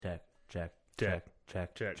Check.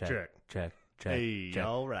 Hey,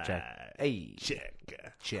 all right. Hey,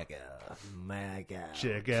 Check out my guy.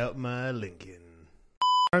 Check out my Lincoln.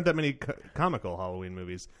 Aren't that many comical Halloween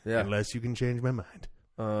movies? Yeah. Unless you can change my mind.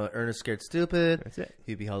 Ernest Scared Stupid. That's it.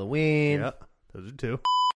 Hubie Halloween. Yep. Those are two.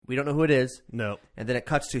 We don't know who it is. No. And then it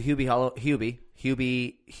cuts to Hubie Dubois.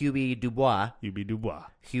 Hubie Dubois.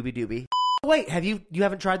 Hubie Doobie. Wait, you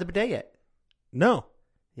haven't tried the bidet yet? No.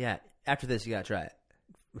 Yeah. After this, you gotta try it.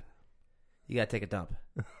 You gotta take a dump,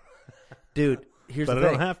 dude. Here's But the I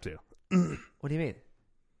thing. don't have to. What do you mean?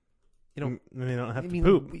 You don't. I don't have to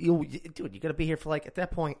poop. Dude, you gotta be here for at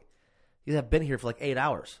that point. You have been here for 8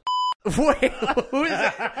 hours. Wait, who is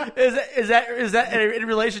that? Is that in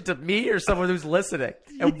relation to me or someone who's listening?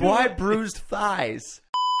 And why bruised thighs?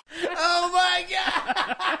 Oh my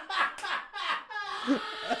god!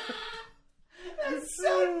 That's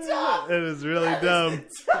so dumb. It is really dumb.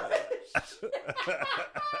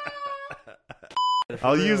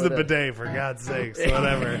 I'll use the bidet for God's sakes.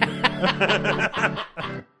 Whatever.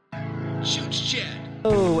 Chooch Chat.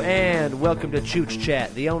 Hello, and welcome to Chooch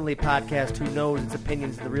Chat, the only podcast who knows its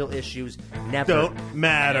opinions and the real issues never Don't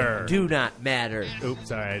matter. do not matter. Oops,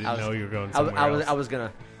 sorry. I didn't know you were going somewhere else. I was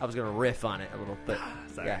gonna riff on it a little bit.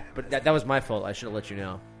 Sorry. Yeah, but that was my fault. I should have let you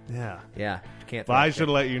know. Yeah. Yeah, can't. Well, I should have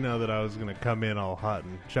let you know that I was going to come in all hot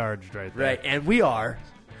and charged right there. Right, and we are.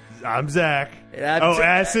 I'm Zach. I'm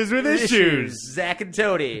asses with issues. Zach and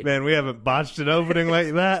Tony. Man, we haven't botched an opening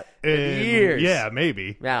like that in years. Yeah,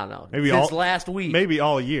 maybe. I don't know. Maybe Since all, last week. Maybe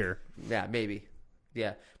all year. Yeah, maybe.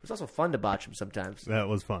 Yeah, it's also fun to botch them sometimes. That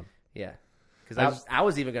was fun. Yeah. Because I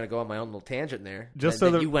was even going to go on my own little tangent there. Just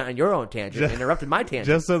then so that you went on your own tangent and interrupted my tangent.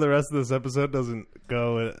 Just so the rest of this episode doesn't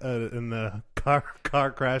go in the car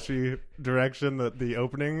crashy direction that the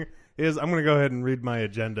opening is, I'm going to go ahead and read my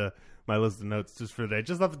agenda, my list of notes just for today,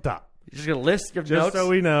 just off the top. You're just going to list your just notes? So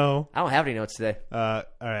we know. I don't have any notes today. All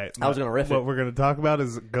right. I was going to riff What we're going to talk about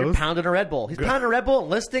is You're pounding a Red Bull. He's pounding a Red Bull and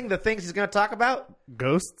listing the things he's going to talk about?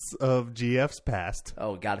 Ghosts of GF's past.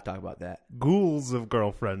 Oh, got to talk about that. Ghouls of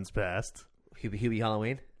girlfriend's past. Hubie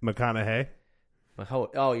Halloween? McConaughey.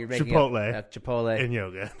 Oh, you're making Chipotle. Chipotle. And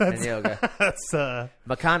yoga. And yoga. That's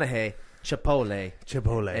McConaughey, Chipotle.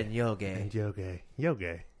 Chipotle. And yoga. And yoga.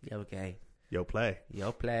 Yoga. Yoga. Yo play.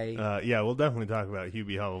 Yo play. Yeah, we'll definitely talk about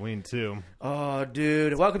Hubie Halloween too. Oh,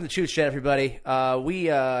 dude. Welcome to Chooch Chat, everybody.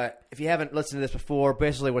 If you haven't listened to this before,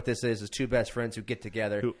 basically what this is two best friends who get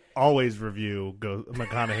together. Who always review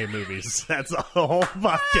McConaughey movies. That's a whole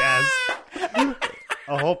podcast.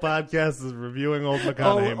 A whole podcast is reviewing old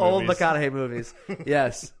McConaughey movies. Old McConaughey movies.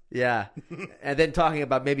 Yes. Yeah. And then talking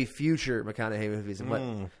about maybe future McConaughey movies and what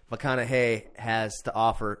McConaughey has to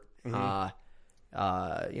offer, down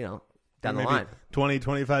the line. 20,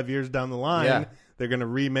 25 years down the line, Yeah. they're going to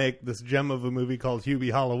remake this gem of a movie called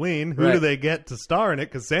Hubie Halloween. Who Right. do they get to star in it?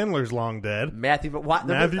 Because Sandler's long dead. Matthew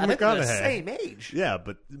McConaughey. I think they're the same age. Yeah,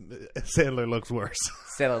 but Sandler looks worse.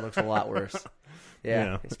 Sailor looks a lot worse. Yeah,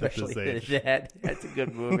 Yeah, especially at this that. That's a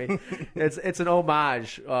good movie. It's an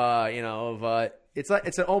homage, it's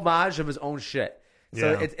an homage of his own shit.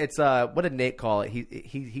 So Yeah. it's what did Nate call it?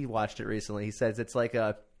 He watched it recently. He says it's like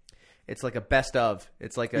a best of.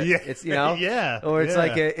 It's like a it's yeah, or it's yeah.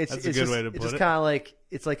 like it's That's it's a good just, way to it's put just it. kind of like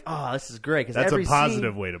it's like, oh, this is great because That's every a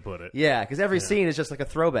positive scene, way to put it. Yeah, because every scene is just like a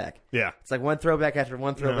throwback. Yeah. It's like one throwback after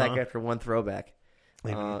one throwback Uh-huh. after one throwback.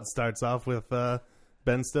 It starts off with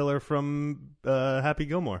Ben Stiller from Happy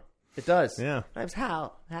Gilmore. It does. Yeah. My name's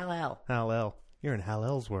Hal. Hal. Hal-El. You're in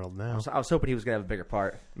Hal-El's world now. I was hoping he was gonna have a bigger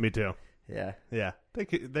part. Me too. Yeah. Yeah.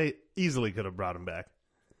 They easily could have brought him back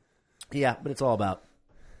Yeah, but it's all about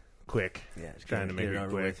quick. just Trying to make it over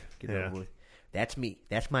quick. with. Get it Yeah. over with. That's me.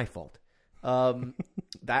 That's my fault.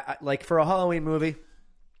 That like for a Halloween movie,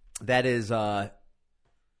 that is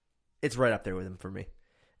it's right up there with him for me,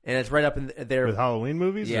 and it's right up in there With Halloween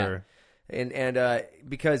movies? Yeah. Or? And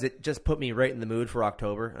because it just put me right in the mood for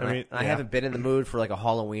October. And I yeah. haven't been in the mood for like a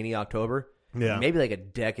Halloweeny October. Yeah. Maybe like a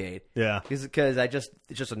decade. Yeah. Because it's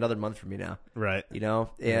just another month for me now. Right.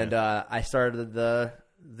 And I started the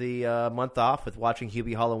month off with watching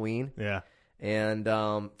Hubie Halloween. Yeah. And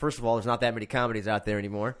first of all, there's not that many comedies out there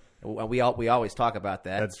anymore. We always talk about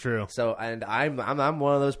that. That's true. So, and I'm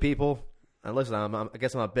one of those people. And listen, I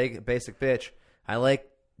guess I'm a big basic bitch. I like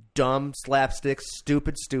dumb slapstick,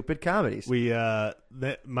 stupid comedies.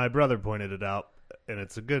 My brother pointed it out, and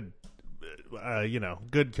it's a good,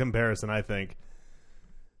 good comparison, I think.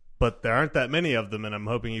 But there aren't that many of them, and I'm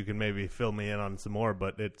hoping you can maybe fill me in on some more.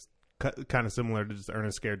 But it's kind of similar to just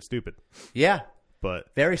Ernest Scared Stupid. Yeah, But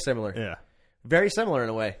very similar. yeah, Very similar in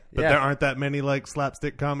a way. But there aren't that many like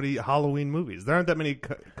slapstick comedy Halloween movies. There aren't that many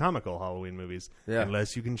comical Halloween movies. Yeah.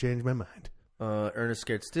 Unless you can change my mind. Ernest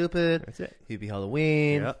Scared Stupid. That's it. Hubie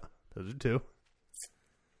Halloween. Yeah, those are two.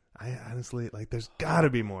 I honestly like. There's got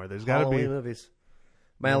to be more. There's got to be movies.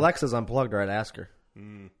 My Alexa's unplugged her. I'd ask her.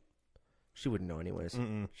 She wouldn't know anyways.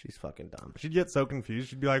 She's fucking dumb. She'd get so confused.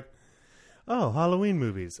 She'd be like, "Oh, Halloween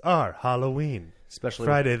movies are Halloween, Especially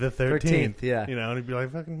Friday the 13th." Yeah. You know, and he'd be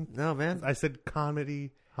like, "Fucking No, man. I said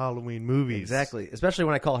comedy Halloween movies." Exactly. Especially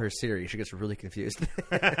when I call her Siri. She gets really confused.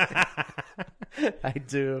 I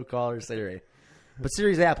do call her Siri. But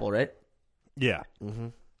Siri's Apple, right? Yeah. Mm-hmm.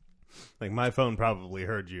 Like my phone probably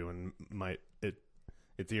heard you and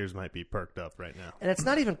its ears might be perked up right now. And it's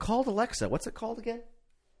not even called Alexa. What's it called again?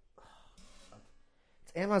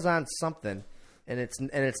 It's Amazon something. And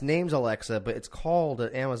its name's Alexa, but it's called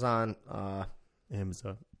Amazon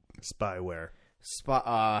Amazon spyware.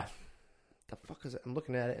 The fuck is it? I'm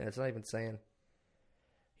looking at it and it's not even saying.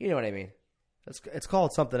 You know what I mean? It's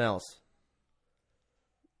called something else.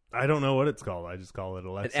 I don't know what it's called. I just call it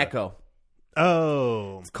Alexa. An Echo.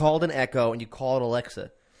 Oh. It's called an Echo, and you call it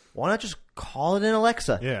Alexa. Why not just call it an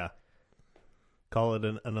Alexa? Yeah. Call it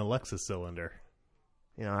an Alexa cylinder.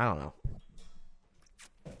 You know, I don't know.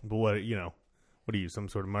 But what are you, some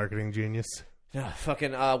sort of marketing genius?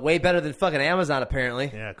 Fucking way better than fucking Amazon, apparently.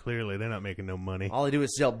 Yeah, clearly. They're not making no money. All they do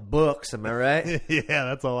is sell books, am I right? Yeah,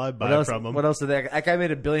 that's all I buy from them. What else did that guy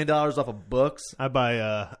made $1 billion off of books? I buy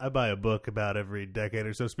a book about every decade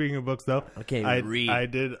or so. Speaking of books, though, I can't even read.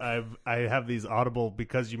 I have these Audible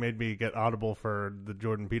because you made me get Audible for the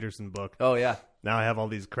Jordan Peterson book. Oh, yeah. Now I have all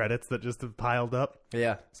these credits that just have piled up.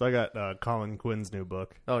 Yeah. So I got Colin Quinn's new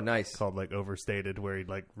book. Oh, nice. Called like Overstated, where he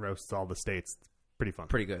like roasts all the states. It's pretty fun.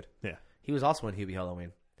 Pretty good. Yeah. He was also in Hubie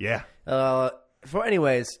Halloween. Yeah.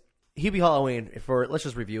 Anyways, Hubie Halloween. Let's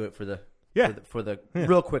just review it for the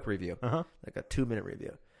real quick review, like a 2-minute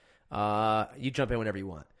review. You jump in whenever you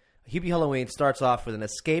want. Hubie Halloween starts off with an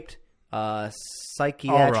escaped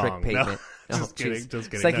psychiatric payment. No, just kidding.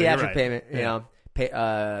 Psychiatric payment.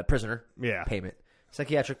 Yeah. Prisoner. Yeah. Payment.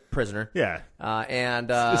 Psychiatric prisoner. Yeah.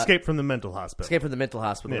 And escape from the mental hospital. Escape from the mental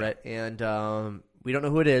hospital, Yeah. right? And we don't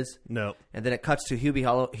know who it is. No. And then it cuts to Hubie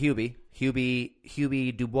Dubois.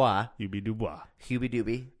 Hubie Dubois. Hubie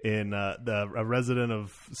Doobie. In a resident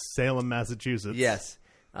of Salem, Massachusetts. Yes.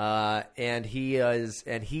 And he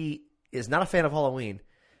is not a fan of Halloween.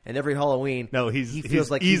 And every Halloween, No, he feels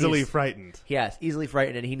like easily frightened. Yes, easily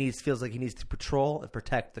frightened, and he feels like he needs to patrol and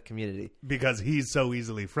protect the community. Because he's so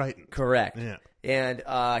easily frightened. Correct. Yeah. And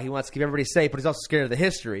he wants to keep everybody safe, but he's also scared of the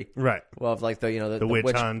history. Right. Well, of like the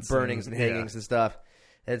witch hunts burnings and hangings yeah. and stuff.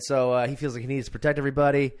 And so he feels like he needs to protect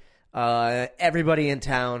everybody. Everybody in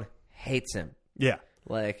town hates him. Yeah.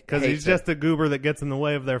 Like, because he's just a goober that gets in the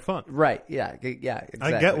way of their fun. Right. Yeah. Yeah. Exactly.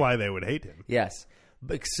 I get why they would hate him. Yes.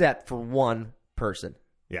 Except for one person.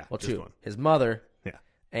 Yeah. Well, just two. one. His mother. Yeah.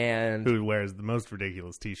 And who wears the most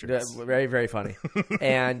ridiculous T-shirts. Very, very funny.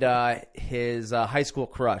 And his high school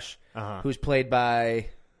crush, who's played by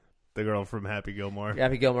the girl from Happy Gilmore.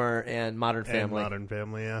 Happy Gilmore and Modern Family. And Modern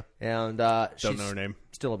Family, yeah. And don't know her name.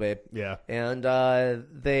 Still a babe. Yeah. And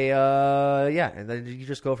they and then you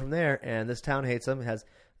just go from there. And this town hates him. It has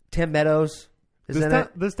Tim Meadows is in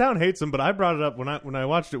it. This town hates him, but I brought it up when I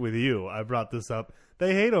watched it with you. I brought this up.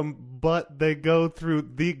 They hate him, but they go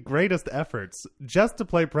through the greatest efforts just to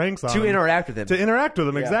play pranks on him. To interact with him. To interact with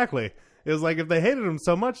him, Yeah. Exactly. It was like if they hated him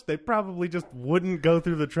so much, they probably just wouldn't go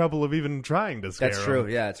through the trouble of even trying to scare him. That's true.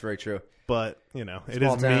 Yeah, it's very true. But, it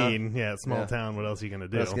Small is town. mean. Yeah, small town. What else are you going to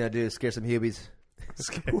do? What else going to do? Scare some Hubies.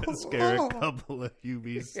 Scare a couple of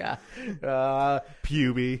Hubies. Yeah.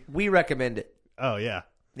 Puby. We recommend it. Oh, yeah.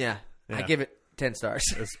 Yeah. I Yeah. give it 10 stars.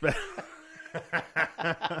 Espe-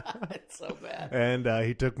 It's so bad. And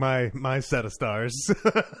he took my set of stars.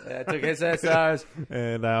 I took his 10 stars.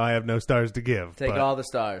 And I have no stars to give. Take but all the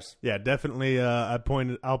stars. Yeah, definitely. I'll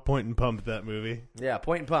point and pump that movie. Yeah,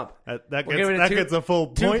 point and pump. That We're giving it gets a full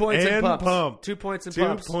 2 point points and pumps. pump. 2 points and 2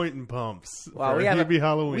 pumps. point and pumps. Wow, for we haven't Hubie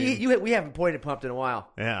Halloween. We haven't point and pumped in a while.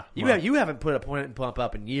 Yeah, You haven't put a point and pump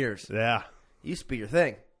up in years. Yeah, Used to be your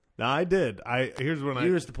thing. no, I did. Here's when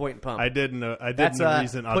Use the point and pump. I did in a That's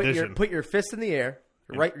recent audition. Put your fist in the air,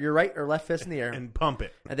 your right or left fist in the air, and pump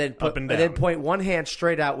it, and then up and down, and then point one hand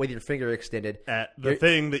straight out with your finger extended at the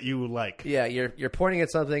thing that you like. Yeah, you're pointing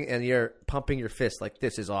at something and you're pumping your fist like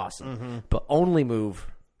this is awesome, but only move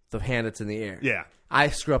the hand that's in the air. Yeah. I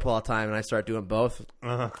screw up all the time and I start doing both.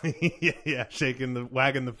 Yeah,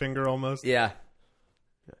 wagging the finger almost. Yeah.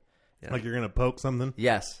 Like you're gonna poke something.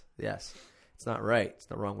 Yes. It's not right. It's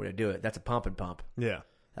the wrong way to do it. That's a pump and pump. Yeah.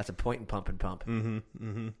 That's a point and pump and pump.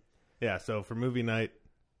 Yeah, so for movie night,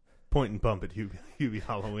 point and pump at Hubie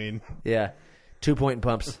Halloween. Yeah. 2 point and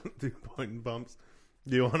pumps. 2 point and pumps.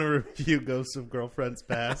 Do you want to review Ghosts of Girlfriends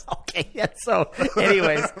Past? Okay, yeah, so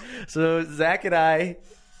anyways, so Zach and I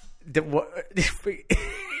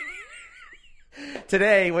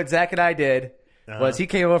today what Zach and I did was he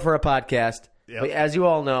came over for a podcast. Yep. But as you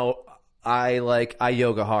all know, I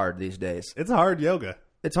yoga hard these days. It's hard yoga.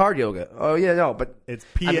 It's hard yoga. Oh yeah, no, but It's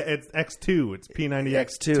X2. It's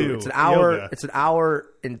P90X2. It's an hour. Yoga. It's an hour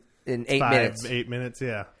in 8 minutes. 8 minutes,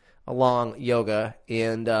 yeah. A long yoga,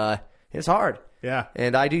 and it's hard. Yeah.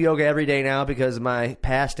 And I do yoga every day now because of my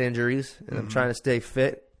past injuries, and I'm trying to stay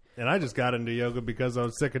fit. And I just got into yoga because I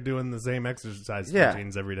was sick of doing the same exercise Yeah.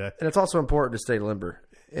 routines every day. And it's also important to stay limber,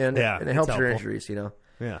 and Yeah, and it it's helps your helpful. injuries,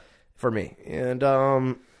 Yeah. for me. And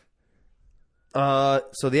so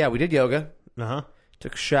yeah, we did yoga. Uh-huh.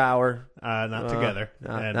 Took a shower. Not together. no,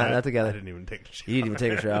 And not together. I didn't even take a shower. You didn't even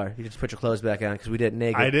take a shower. You just put your clothes back on because we did it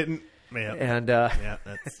naked. I didn't. Yeah. And Yeah,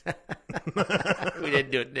 that's... we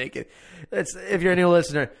didn't do it naked. It's, if you're a new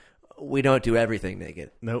listener, we don't do everything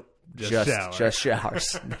naked. Nope. Just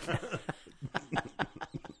showers.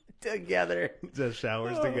 Together. Just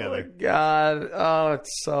showers Oh my together. God. Oh, it's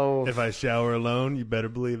so. If I shower alone, you better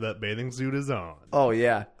believe that bathing suit is on. Oh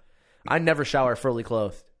yeah. I never shower fully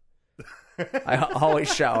clothed. I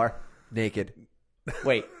always shower naked.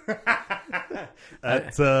 Wait.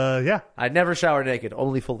 That's, yeah. I never shower naked,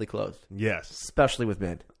 only fully clothed, Yes. especially with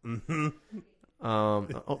men. Mm-hmm. Oh,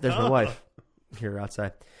 there's my wife here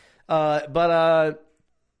outside. But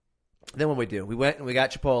then what we do? We went and we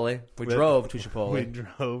got Chipotle. We drove to Chipotle. We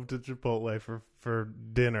drove to Chipotle for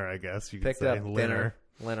dinner, I guess you could Picked say. up dinner.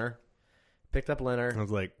 Picked up It dinner. was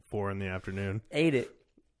like 4 p.m. Ate it.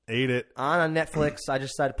 Ate it. On Netflix, I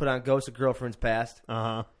just decided to put on Ghosts of Girlfriends Past.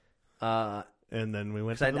 Uh-huh. And then we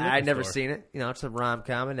went to the liquor I'd never store. seen it. It's a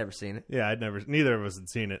rom-com. I'd never seen it. Yeah, neither of us had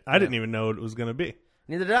seen it. I didn't even know what it was going to be.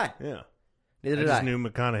 Neither did I. Yeah. Neither I did just I. knew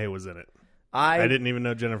McConaughey was in it. I didn't even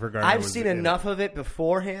know Jennifer Garner I've was seen in enough it. of it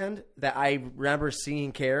beforehand that I remember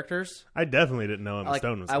seeing characters. I definitely didn't know Emma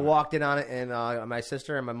Stone was in I it. walked in on it and my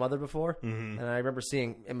sister and my mother before, and I remember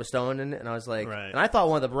seeing Emma Stone in it, and I was like, Right. and I thought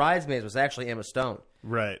one of the bridesmaids was actually Emma Stone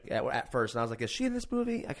Right. at first, and I was like, is she in this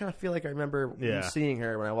movie? I kind of feel like I remember Yeah. seeing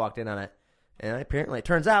her when I walked in on it, and apparently it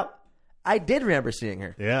turns out I did remember seeing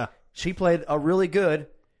her. Yeah. She played a really good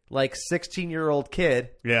 16-year-old kid.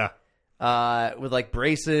 Yeah. With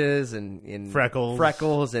braces and Freckles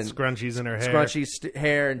and scrunchies in her hair. scrunchy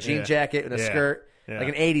hair and jean Yeah. jacket and a Yeah. skirt, Yeah. like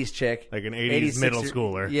an 80s chick, Like an 80s middle 60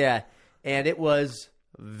 schooler. Yeah, and it was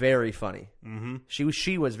very funny. Mm-hmm.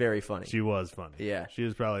 She was very funny. She was funny. Yeah. She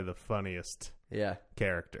was probably the funniest yeah,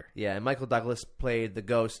 character. yeah. And Michael Douglas played the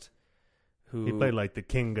ghost. Who He played like the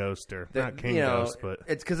King Ghost, or not King Ghost, but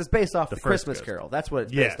it's because it's based off the first Christmas ghost. Carol. That's what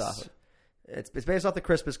it's Yes. based off of. It's based off the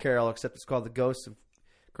Christmas Carol, except it's called the Ghosts of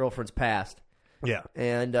Girlfriends Past. yeah.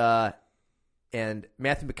 And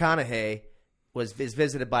Matthew McConaughey is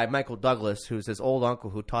visited by Michael Douglas, who's his old uncle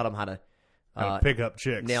who taught him how to Pick up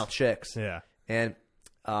chicks. nail chicks. Yeah. And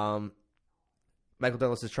Michael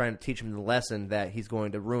Douglas is trying to teach him the lesson that he's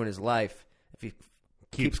going to ruin his life if he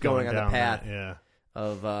keeps going on the down path that, yeah.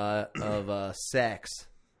 of sex.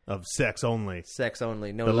 Of sex only. Sex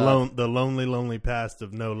only, no The love. the lonely past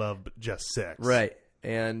of no love but just sex. Right.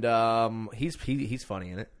 And he's funny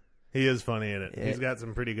in it. He is funny in it. Yeah. He's got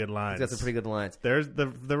some pretty good lines. He's got some pretty good lines. There's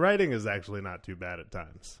the writing is actually not too bad at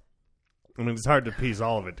times. I mean, it's hard to piece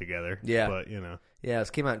all of it together. Yeah. But, you know. Yeah, this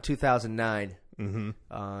came out in 2009.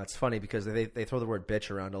 Mm-hmm. It's funny because they throw the word bitch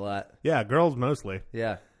around a lot. Yeah, girls mostly.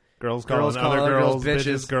 Yeah. Girls Girls calling calling other other girls girls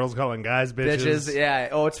bitches. bitches. Girls calling guys bitches. Bitches. Yeah.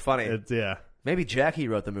 Oh, it's funny. Yeah. Maybe Jackie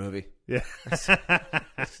wrote the movie. Yeah.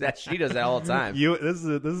 She does that all the time. You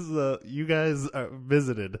guys are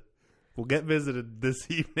visited. Will get visited this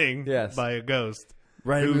evening Yes. by a ghost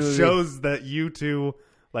Right, who movie. shows that you two,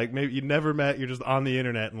 like, maybe you never met. You're just on the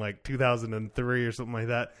internet in like 2003 or something like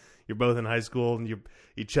that. You're both in high school and you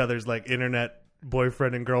each other's like internet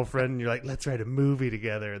boyfriend and girlfriend. And you're like, let's write a movie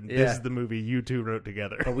together. And Yeah. this is the movie you two wrote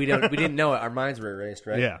together. But we didn't know it. Our minds were erased,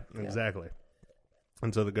 right? Yeah, exactly.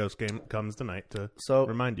 And so the ghost game comes tonight to So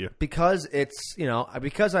remind you. because it's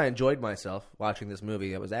because I enjoyed myself watching this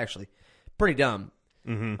movie. It was actually pretty dumb.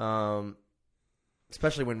 Mm-hmm.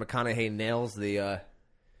 Especially when McConaughey nails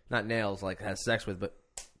not nails like has sex with, but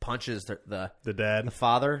punches the The dad.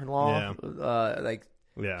 father-in-law.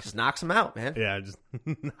 Yeah. Just knocks him out, man. Yeah, just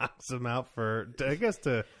knocks him out for in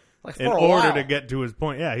For order a while. to get to his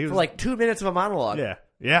point. Yeah, he was For like 2 minutes of a monologue.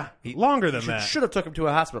 yeah, longer than that. Should have took him to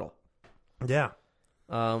a hospital. Yeah,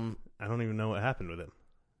 Um, I don't even know what happened with him.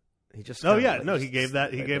 He just Oh kinda, yeah, like, no, just he gave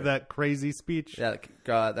that right there. that crazy speech. Yeah,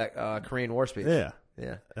 that Korean War speech. Yeah,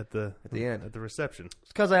 Yeah. at the end. at the reception. It's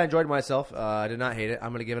because I enjoyed myself. I did not hate it. I'm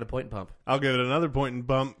going to give it a point and pump. I'll give it another point and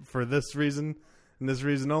bump for this reason and this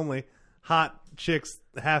reason only. Hot chicks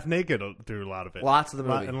half naked through a lot of it. Lots of the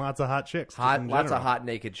movie. And lots of hot chicks. Lots in of general. hot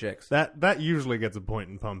naked chicks. That usually gets a point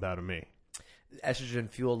and pump out of me. Estrogen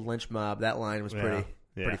fueled lynch mob. That line was pretty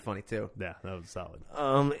funny too. Yeah, that was solid.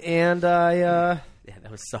 And I yeah,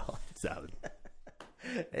 that was solid. Solid.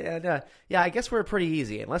 And I guess we're pretty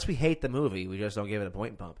easy. Unless we hate the movie, we just don't give it a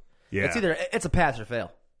point and pump. Yeah. It's a pass or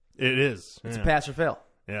fail. It is. It's a pass or fail.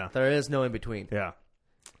 Yeah. There is no in between. Yeah.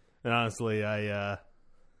 And honestly, I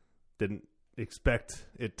didn't expect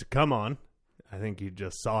it to come on. I think you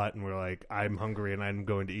just saw it and were like, I'm hungry and I'm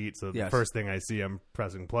going to eat. So the Yes. first thing I see, I'm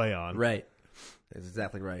pressing play on. Right. That's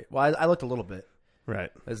exactly right. Well, I looked a little bit. Right.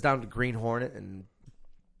 It's down to Green Hornet and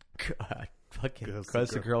God, fucking Ghost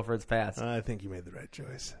Ghost of of Girlfriend's Past. I think you made the right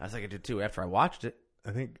choice. I was like, I did too after I watched it.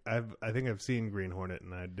 I think I've seen Green Hornet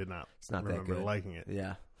and I did not. It's not that remember good. liking it.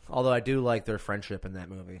 Yeah. Although I do like their friendship in that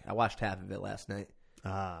movie. I watched half of it last night.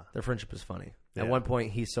 Ah. Their friendship is funny. Yeah. At one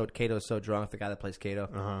point, Kato's so drunk. The guy that plays Kato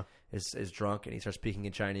Uh-huh. is drunk, and he starts speaking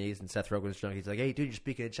in Chinese. And Seth Rogen's drunk. He's like, "Hey, dude, you're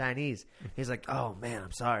speaking in Chinese." He's like, "Oh man,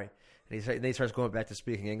 I'm sorry." And then he starts going back to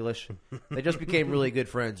speaking English. They just became really good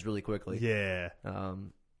friends really quickly. Yeah.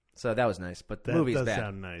 So that was nice. But the That movie's does bad.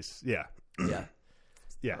 sound nice. Yeah. Yeah.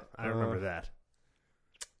 Yeah. I remember that.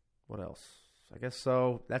 What else? I guess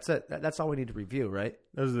so. That's it. That's all we need to review, right?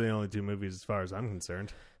 Those are the only two movies as far as I'm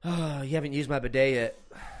concerned. You haven't used my bidet yet.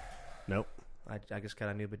 Nope. I just got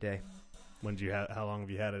a new bidet. How long have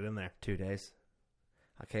you had it in there? 2 days.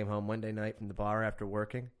 I came home Monday night from the bar after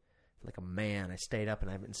working. Like a man, I stayed up and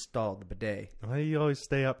I've installed the bidet. Why do you always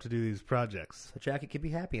stay up to do these projects? So Jackie could be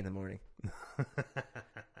happy in the morning.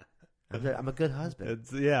 I'm a good husband.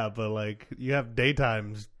 But like you have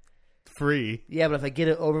daytimes free. Yeah, but if I get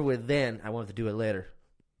it over with then, I won't have to do it later.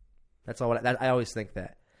 That's all. I always think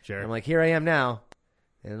that. Sure. I'm like, here I am now,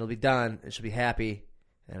 and it'll be done. It should be happy,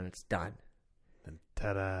 and it's done. And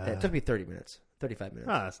ta-da. It took me 30 minutes, 35 minutes.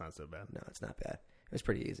 Ah, that's not so bad. No, it's not bad. It was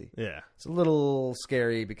pretty easy. Yeah. It's a little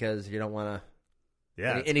scary because you don't want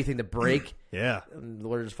Yeah. anything to break. Yeah. And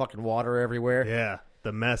there's fucking water everywhere. Yeah.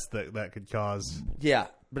 The mess that could cause. Yeah,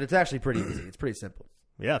 but it's actually pretty easy. It's pretty simple.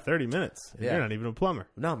 Yeah, 30 minutes. Yeah. You're not even a plumber.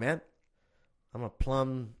 No, man. I'm a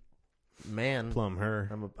plum man. Plumb her.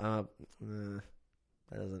 That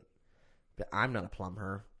doesn't. But I'm not a plumb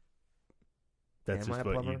her. That's Am I just a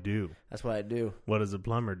what plumber? you do. That's what I do. What does a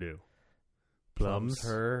plumber do? Plums?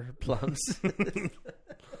 Her plums.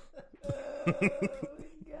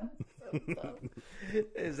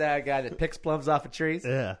 Is that a guy that picks plums off of trees?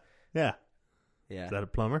 Yeah. Yeah. Yeah. Is that a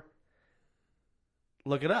plumber?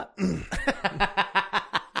 Look it up.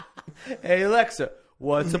 Hey Alexa,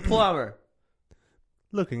 what's a plumber?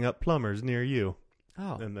 Looking up plumbers near you.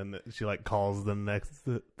 Oh, And then she like calls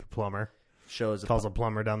the plumber. shows Calls a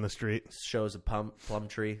plumber down the street. a plum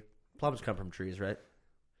tree. Plums come from trees, right?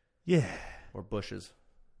 Yeah. Or bushes,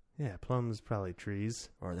 Yeah, plums probably trees.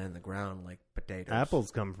 or they're in the ground like potatoes.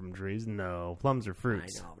 Apples come from trees. No, plums are I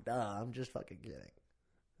fruits. know, duh. I'm just fucking kidding.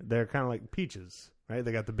 They're kind of like peaches, right?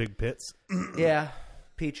 They got the big pits. Yeah,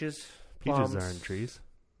 peaches. Peaches Plums. are in trees.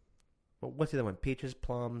 Well, what's the other one? Peaches,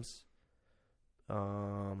 plums.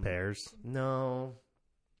 Pears No,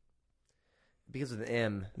 because of the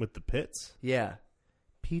M. with the pits. Yeah,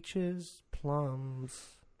 peaches,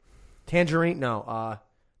 plums, tangerine. No,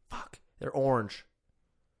 fuck. They're orange.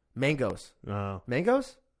 Mangoes. Oh,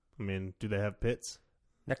 Mangoes? I mean, do they have pits?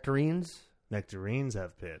 Nectarines? Nectarines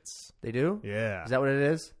have pits. They do? Yeah, Is that what it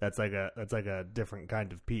is? that's like a different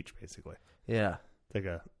kind of peach, basically. Yeah. It's like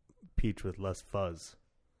a peach with less fuzz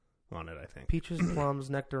on it. I think. Peaches,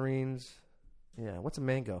 plums, nectarines. Yeah. What's a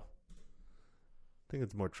mango? I think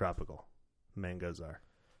it's more tropical. Mangoes are.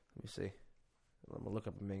 Let me see. I'm gonna look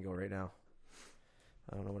up a mango right now.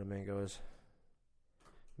 I don't know what a mango is.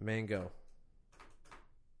 Mango.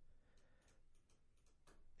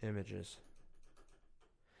 Images.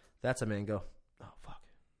 That's a mango. Oh fuck.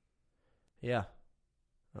 Yeah.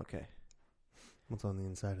 Okay. What's on the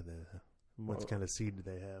inside of it? What kind of seed do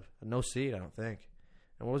they have? No seed, I don't think.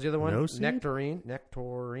 And what was the other one? No seed? Nectarine.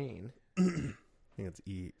 Nectarine. I think it's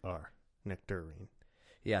ER. Nectarine.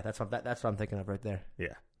 Yeah, that's what I'm thinking of right there.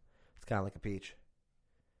 Yeah. It's kind of like a peach.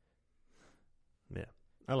 Yeah.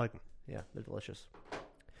 I like them. Yeah, they're delicious.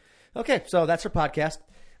 Okay, so that's our podcast.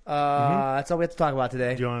 That's all we have to talk about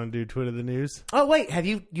today. Do you want to do Twitter the news? Oh wait,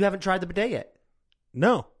 you haven't tried the bidet yet?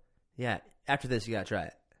 No. Yeah, after this you gotta try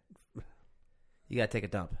it. You gotta take a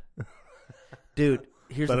dump, dude.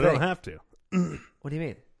 Here's But the I thing. don't have to. What do you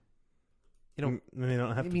mean? Then you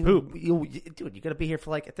don't have I to mean, poop. dude, you got to be here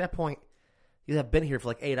for like, at that point, you have been here for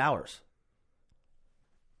like 8 hours.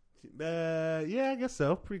 Yeah, I guess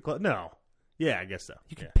so. Pretty close. No. Yeah, I guess so.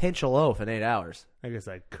 You can pinch a loaf in 8 hours. I guess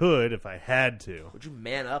I could if I had to. Would you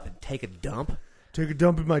man up and take a dump? Take a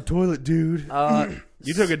dump in my toilet, dude.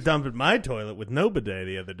 You took a dump in my toilet with no bidet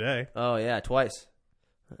the other day. Oh, yeah, twice.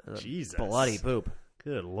 Jesus. Bloody poop.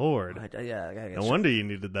 Good Lord. I gotta get No wonder you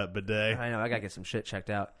needed that bidet. I know, I got to get some shit checked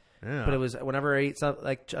out. Yeah. But it was, whenever I eat something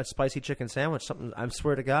like a spicy chicken sandwich, something, I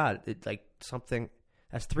swear to God, it like something,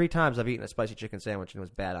 that's 3 times I've eaten a spicy chicken sandwich and it was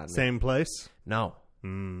bad on me. Same place? No.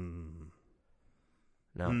 Mm.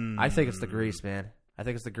 No. I think it's the grease, man. I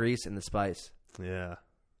think it's the grease and the spice. Yeah.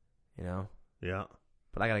 You know? Yeah.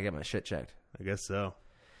 But I got to get my shit checked. I guess so.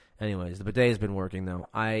 Anyways, the bidet has been working though.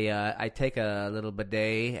 I take a little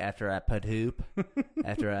bidet after I poop,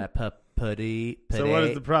 after I putty. So what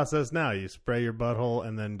is the process now? You spray your butthole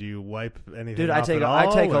and then do you wipe anything? Dude, off at all,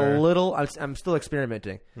 I take or? a little. I'm still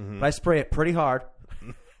experimenting, but I spray it pretty hard.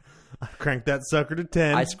 I crank that sucker to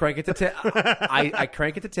 10. I crank it to 10. I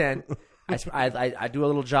crank it to 10. I do a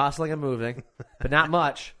little jostling and moving, but not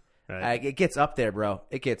much. Right. It gets up there, bro.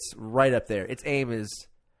 It gets right up there. Its aim is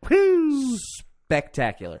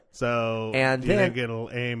spectacular. So, and do you then, think it'll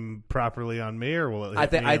aim properly on me, or will it? I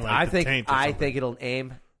think the taint or something? think it'll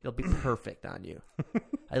aim. It'll be perfect on you.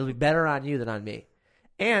 It'll be better on you than on me.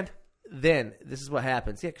 And then this is what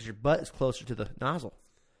happens. Yeah, because your butt is closer to the nozzle.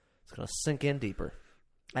 It's gonna sink in deeper.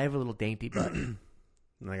 I have a little dainty butt. And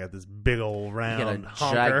I got this big old round a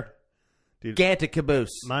honker. Dude, gigantic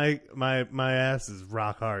caboose. my ass is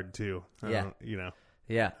rock hard too. Yeah.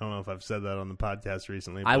 Yeah. I don't know if I've said that on the podcast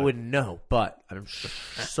recently. I but wouldn't know, but I'm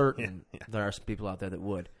certain there are some people out there that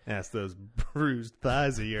would. ask those bruised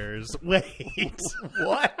thighs of yours. Wait.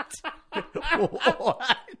 What?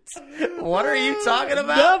 What are you talking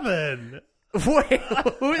about? Nothing. Wait,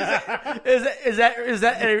 who is that? Is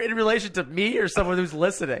that in relation to me or someone who's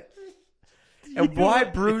listening? And why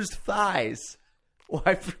bruised thighs?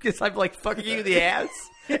 Why? Because I'm like fucking you in the ass?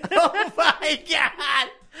 Oh my god!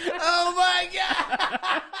 Oh my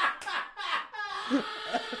god!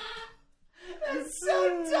 That's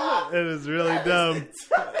so dumb. It is really dumb.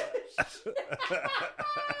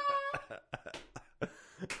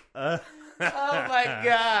 Oh my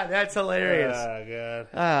god, that's hilarious. Oh god.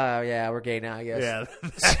 Oh yeah, we're gay now, I guess. Yeah,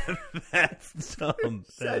 that's dumb.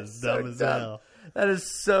 That's dumb as hell. That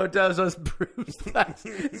is so dumb. Those bruised thighs.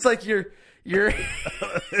 It's like you're you're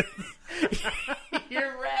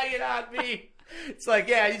ragging on me. It's like,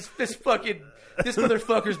 yeah, this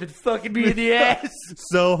motherfucker's been fucking me in the ass.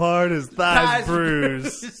 So hard his thighs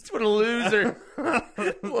bruised. What a loser.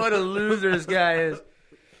 What a loser this guy is.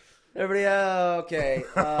 Everybody, okay.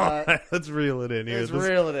 All right, let's reel it in here. Let's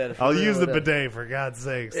reel it in. I'll use the bidet for God's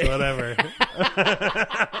sakes. Whatever.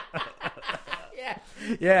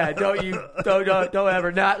 Yeah. Don't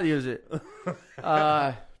ever not use it.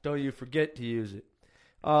 Don't you forget to use it.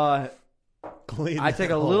 Clean. I take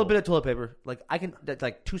a little bit of toilet paper, that's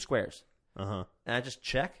like 2 squares, and I just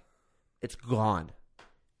check. It's gone.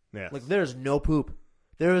 Yeah. Like there's no poop.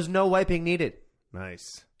 There is no wiping needed.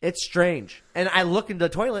 Nice. It's strange. And I look into the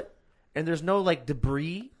toilet, and there's no like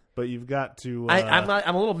debris. But you've got to. I'm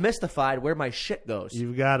a little mystified where my shit goes.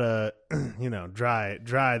 You've got to, dry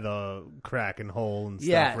the crack and hole and stuff,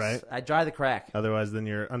 yes, right? I dry the crack. Otherwise, then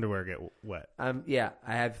your underwear get wet. Yeah,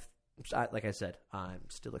 I have. Like I said, I'm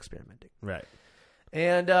still experimenting. Right.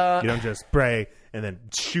 And you don't just spray and then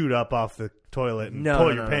shoot up off the toilet and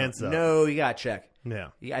pull your pants up. No, you gotta check. Yeah.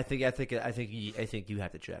 I think you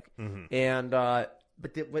have to check. Mm-hmm. And I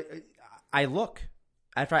look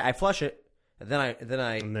after I flush it, and then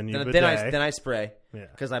I spray. Yeah.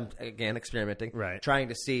 Because I'm again experimenting, right? Trying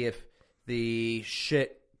to see if the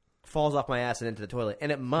shit falls off my ass and into the toilet,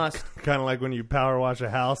 and it must. Kind of like when you power wash a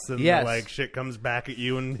house and yes. Shit comes back at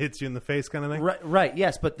you and hits you in the face, kind of thing. Right.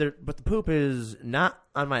 Yes, but the poop is not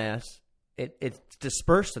on my ass. It's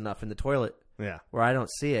dispersed enough in the toilet, where I don't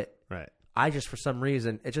see it. Right. I just, for some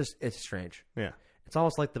reason, it's strange. Yeah. It's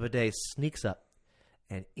almost like the bidet sneaks up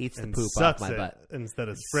and eats the poop sucks off my butt instead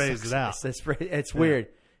of sprays it out. It's weird.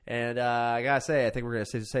 And I gotta say, I think we're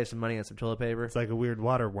gonna save some money on some toilet paper. It's like a weird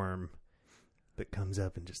water worm that comes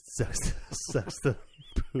up and just sucks the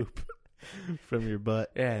poop from your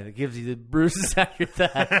butt. Yeah, and it gives you the bruises on your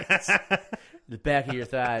thighs, the back of your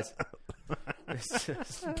thighs. It's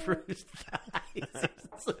just bruised thighs.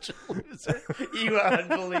 Such a loser. You are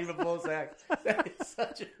unbelievable, Zach. That is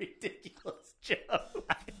such a ridiculous joke.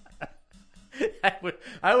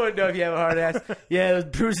 I wouldn't know if you have a hard ass. Yeah, those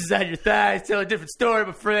bruises on your thighs tell a different story,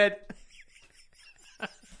 my friend.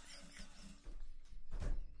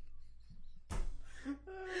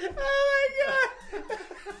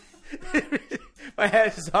 My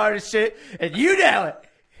ass is hard as shit, and you know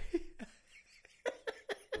it.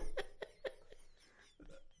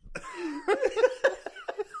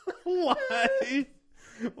 Why? It's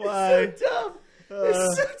so dumb.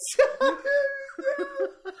 It's so dumb.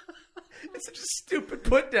 It's such a stupid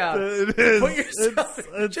put down. It is. Put yourself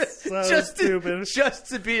It's so stupid. Just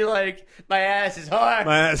to be like, my ass is hard.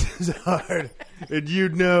 My ass is hard, and you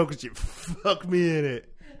know because you fuck me in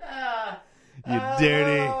it. You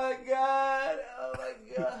dirty. Oh my god. Oh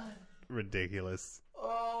my god. Ridiculous.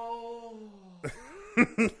 Oh.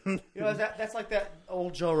 You know, that's like that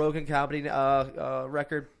old Joe Rogan comedy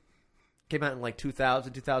record. Came out in like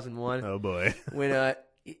 2000, 2001. Oh boy. When at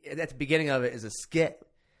the beginning of it is a skit.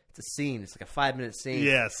 It's a scene. It's like a 5-minute scene.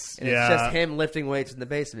 Yes. And it's just him lifting weights in the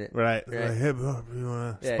basement. Right. Right. Like, hey, bro, you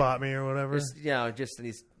want to spot me or whatever? And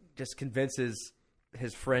he just convinces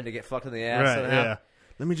his friend to get fucked in the ass. Right. Somehow. Yeah.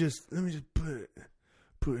 Let me just put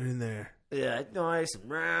it in there. Yeah, nice and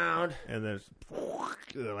round. And there's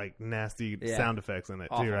like nasty Yeah. sound effects in it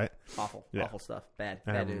Awful. too, right? Awful. Yeah. Awful stuff. Bad.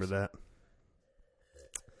 I Bad remember news. that.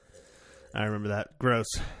 I remember that. Gross.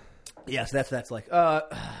 Yes, that's like,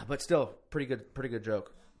 but still, pretty good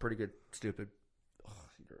joke. Pretty good, stupid. Oh,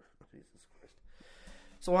 Jesus Christ.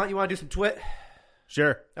 So you want to do some twit?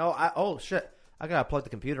 Sure. Oh, shit. I gotta plug the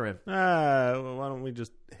computer in. Well, why don't we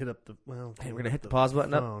just hit up the Hey, we're gonna hit the pause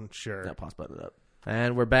button up? Sure. No, pause button up.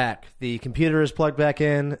 And we're back. The computer is plugged back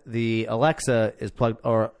in. The Alexa is plugged,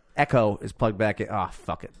 or Echo is plugged back in. Oh,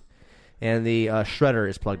 fuck it. And the Shredder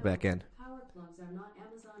is plugged back in. Power plugs are not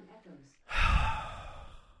Amazon Echoes.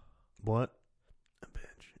 What? A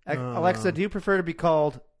bitch. Alexa, do you prefer to be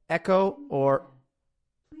called Echo or...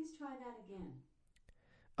 Please try that again.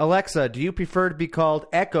 Alexa, do you prefer to be called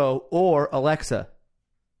Echo or Alexa?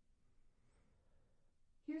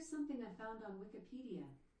 Here's something I found on Wikipedia.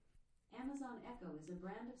 Amazon Echo is a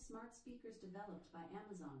brand of smart speakers developed by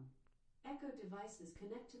Amazon. Echo devices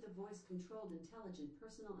connect to the voice-controlled intelligent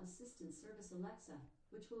personal assistant service Alexa,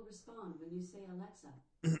 which will respond when you say Alexa.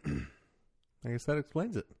 I guess that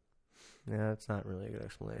explains it. Yeah, that's not really a good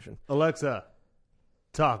explanation. Alexa,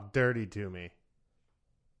 talk dirty to me.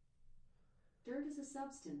 Dirt is a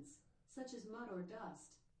substance, such as mud or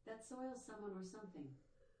dust, that soils someone or something.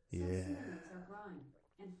 Some Yeah. synonyms are grime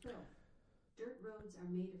and filth. Dirt roads are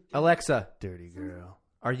made of dirt. Alexa, Dirty girl.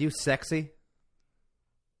 are you sexy?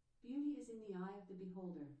 Beauty is in the eye of the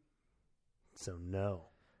beholder. So no.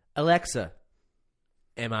 Alexa,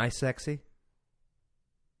 am I sexy?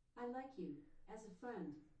 I like you as a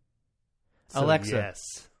friend. So Alexa.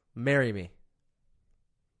 yes. Marry me.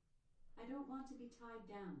 I don't want to be tied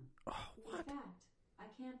down. Oh, In fact, I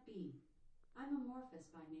can't be. I'm amorphous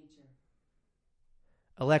by nature.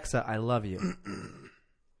 Alexa, I love you.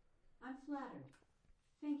 I'm flattered.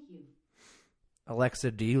 Thank you.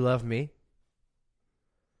 Alexa, do you love me?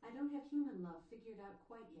 I don't have human love figured out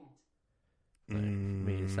quite yet.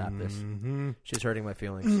 We need to stop this. Mhm. She's hurting my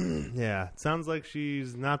feelings. Yeah. Sounds like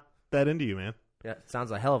she's not that into you, man. Yeah, it sounds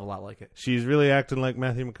a hell of a lot like it. She's really acting like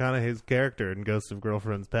Matthew McConaughey's character in Ghosts of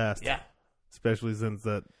Girlfriends Past. Yeah. Especially since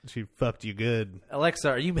that she fucked you good. Alexa,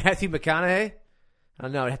 are you Matthew McConaughey? Oh,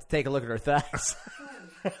 no, I have to take a look at her thighs.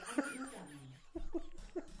 Sorry, I don't know that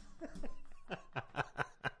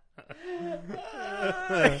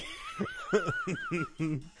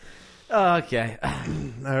one. Okay.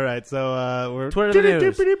 All right, so we're Twitter the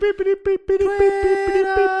news.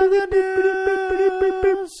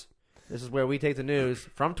 This is where we take the news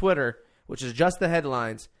from Twitter, which is just the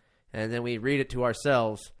headlines, and then we read it to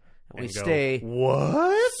ourselves, and we And go, stay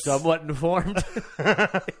what? somewhat informed.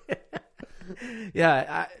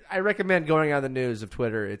 Yeah, I recommend going on the news of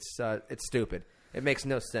Twitter. It's stupid. It makes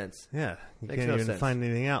no sense. Yeah, you Makes can't no even sense. find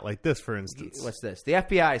anything out like this, for instance. What's this? The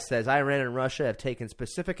FBI says Iran and Russia have taken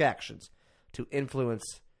specific actions to influence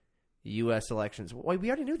U.S. elections. Wait, we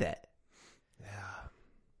already knew that. Yeah.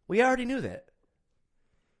 We already knew that.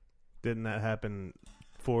 Didn't that happen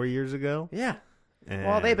 4 years ago? Yeah. And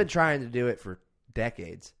Well, they've been trying to do it for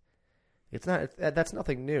decades. It's not. That's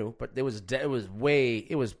nothing new. But it was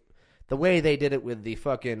the way they did it with the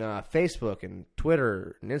fucking Facebook and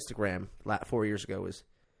Twitter and Instagram 4 years ago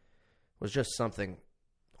was just something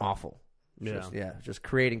awful. Yeah. Just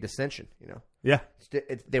creating dissension. You know. Yeah.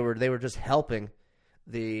 They were just helping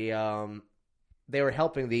the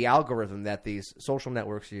algorithm that these social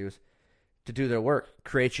networks use to do their work,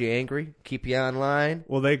 create you angry, keep you online.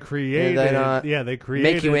 Well, they created. They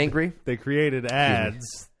created. Make you angry. They created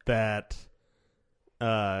ads that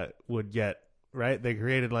would get right. They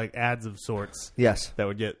created like ads of sorts Yes, that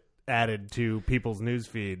would get added to people's news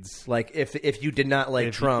feeds. like if you did not like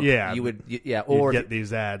If- Trump, yeah. you would You'd or get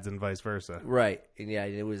these ads and vice versa. right, and yeah,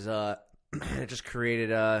 it was it just created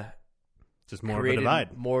Just more of a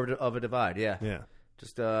divide. More of a divide, yeah. Yeah.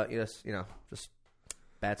 Just just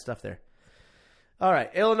bad stuff there. All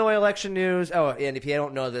right, Illinois election news. Oh, and if you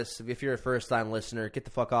don't know this, if you're a first-time listener, get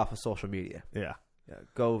the fuck off of social media. Yeah.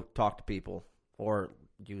 Go talk to people, or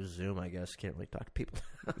use Zoom. I guess can't really talk to people.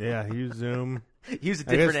 Yeah, use Zoom. Use a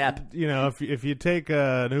different app. You know, if you take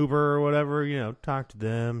an Uber or whatever, you know, talk to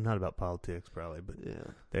them. Not about politics, probably, but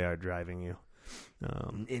they are driving you.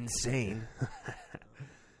 Insane.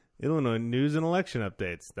 Illinois news and election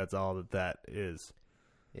updates. That's all that is.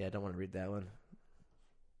 Yeah, I don't want to read that one.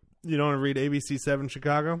 You don't want to read ABC 7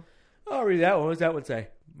 Chicago? I'll read that one. What does that one say?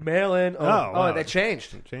 Mail in. Wow. That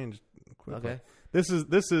changed. It changed quickly. Okay. This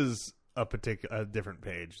is a different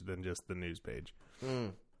page than just the news page.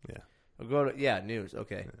 Yeah. We'll go to news.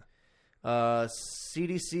 Okay. Yeah.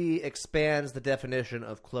 CDC expands the definition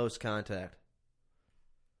of close contact.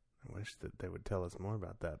 I wish that they would tell us more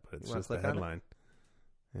about that, but it's You wanna just a click on it? headline.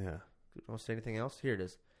 Yeah. You want to say anything else? Here it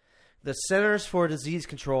is. The Centers for Disease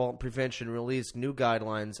Control and Prevention released new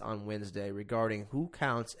guidelines on Wednesday regarding who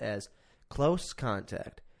counts as close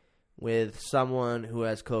contact with someone who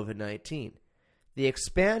has COVID-19. The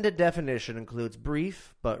expanded definition includes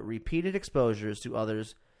brief but repeated exposures to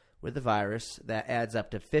others with the virus that adds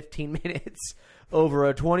up to 15 minutes over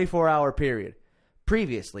a 24-hour period.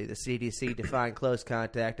 Previously, the CDC defined close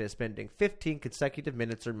contact as spending 15 consecutive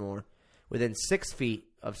minutes or more within 6 feet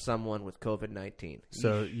of someone with COVID-19.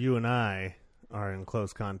 So you and I are in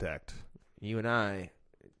close contact. You and I,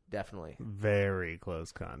 definitely. Very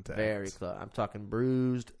close contact. Very close. I'm talking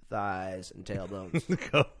bruised thighs and tailbones.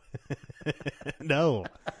 No,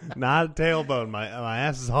 not a tailbone. My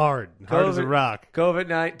ass is hard as a rock.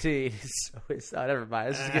 COVID-19. Never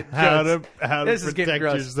mind. This is getting How jokes. to This is getting protect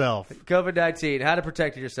gross. yourself. COVID-19. How to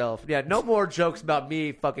protect yourself. Yeah, no more jokes about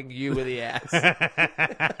me fucking you with the ass.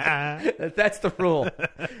 That's the rule.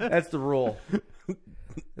 That's the rule.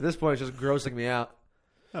 At this point, it's just grossing me out.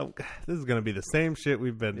 Oh, God, this is going to be the same shit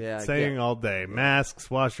we've been saying Yeah. all day. Masks,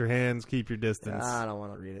 wash your hands, keep your distance. I don't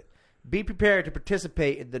want to read it. Be prepared to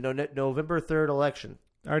participate in the November 3rd election.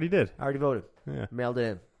 I already did. I already voted. Yeah. Mailed it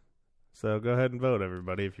in. So go ahead and vote,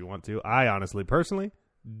 everybody, if you want to. I honestly, personally,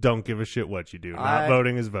 don't give a shit what you do. Not I-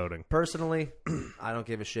 voting is voting. Personally, I don't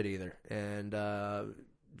give a shit either. And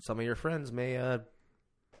some of your friends may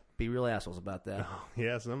be real assholes about that.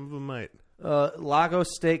 Yeah, some of them might.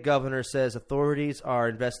 Lagos State Governor says authorities are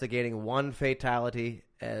investigating one fatality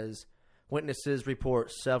as witnesses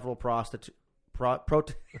report several prostitutes.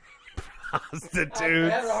 Prostitutes. I'm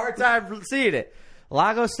having a hard time seeing it.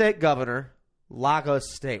 Lagos State Governor. Lagos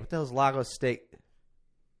State. What the hell is Lagos State?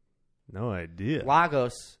 No idea.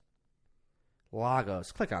 Lagos.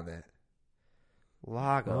 Click on that.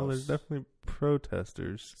 Lagos. Well, there's definitely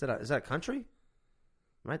protesters. Is that a country?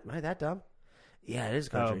 Am I that dumb? Yeah, it is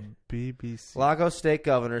a country. BBC. Lagos State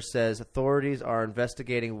Governor says authorities are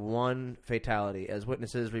investigating one fatality as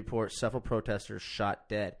witnesses report several protesters shot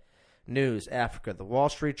dead. News, Africa. The Wall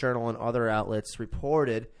Street Journal and other outlets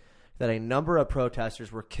reported that a number of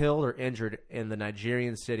protesters were killed or injured in the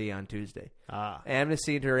Nigerian city on Tuesday.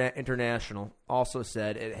 Amnesty International also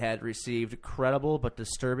said it had received credible but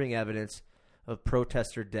disturbing evidence of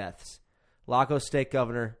protester deaths. Lagos State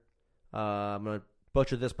Governor, I'm going to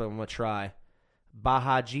butcher this, but I'm going to try.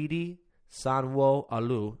 Bahajidi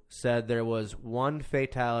Sanwo-Olu said there was one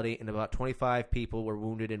fatality and about 25 people were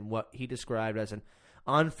wounded in what he described as an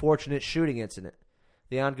unfortunate shooting incident.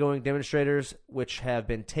 The ongoing demonstrations, which have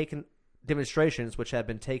been taking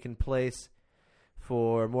place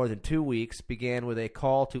for more than 2 weeks, began with a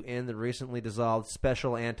call to end the recently dissolved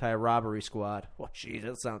Special Anti-Robbery Squad. Oh, jeez,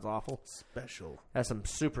 that sounds awful. Special. That's some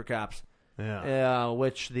super cops. Yeah.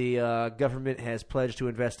 Which the government has pledged to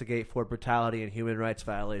investigate for brutality and human rights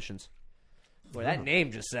violations. Boy, that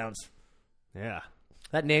name just sounds... Yeah.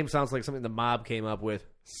 That name sounds like something the mob came up with.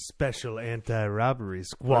 Special Anti-Robbery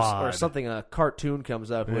Squad. Or something a cartoon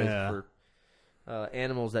comes up with Yeah. for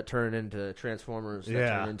animals that turn into Transformers that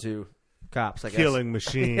Yeah. turn into cops, I guess. Killing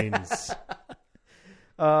machines.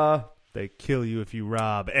 They kill you if you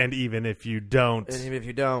rob, and even if you don't. And even if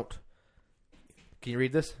you don't. Can you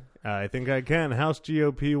read this? I think I can. House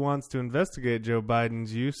GOP wants to investigate Joe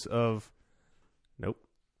Biden's use of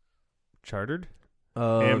chartered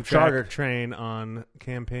Amtrak Chartered. train on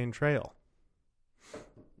campaign trail.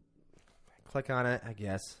 Click on it, I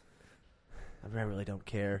guess. I really don't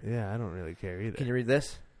care. Yeah, I don't really care either. Can you read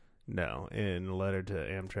this? No, in a letter to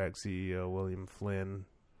Amtrak CEO William Flynn.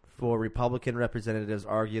 For Republican representatives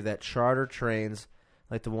argue that charter trains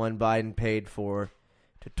like the one Biden paid for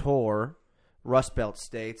to tour Rust Belt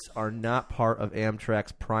states are not part of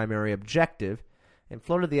Amtrak's primary objective and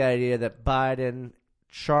floated the idea that Biden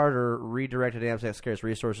charter redirected AMTRAC's scarce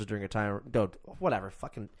resources during a time. Don't whatever.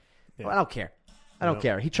 Fucking. Yeah. I don't care. I don't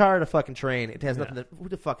care. He chartered a fucking train. It has nothing to. Who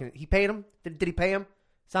the fucking? He paid him. Did he pay him?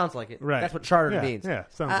 Sounds like it. Right. That's what chartered means. Yeah.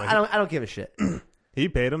 Sounds like I don't give a shit. He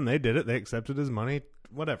paid them. They did it. They accepted his money.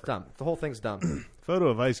 Whatever. Dumb. The whole thing's dumb. Photo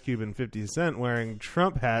of Ice Cube and 50 Cent wearing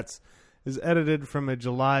Trump hats is edited from a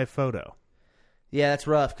July photo. Yeah, that's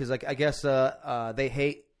rough because I guess they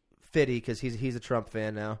hate Fitty because he's a Trump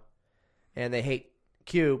fan now, and they hate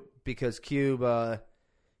Cube because Cube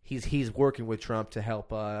he's working with Trump to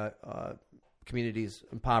help communities,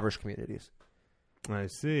 impoverished communities, I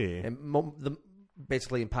see. and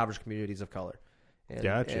basically impoverished communities of color. And,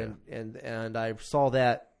 Gotcha. And I saw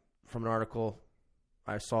that from an article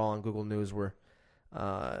I saw on Google News where,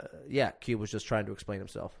 Cube was just trying to explain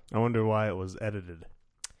himself. I wonder why it was edited.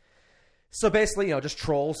 So basically, just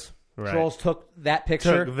trolls. Right. Trolls took that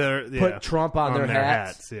picture, put Trump on their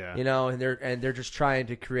hats, yeah. and they're just trying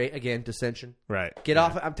to create again dissension. Right. Get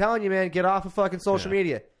off! I'm telling you, man, get off of fucking social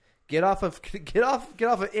media. Get off of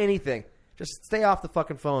anything. Just stay off the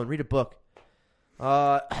fucking phone. Read a book.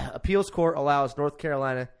 Appeals court allows North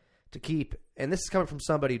Carolina to keep, and this is coming from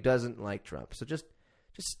somebody who doesn't like Trump. So just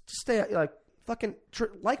stay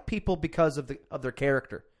like people because of their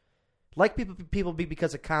character. Like people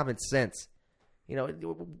because of common sense.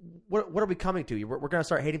 What are we coming to? We're going to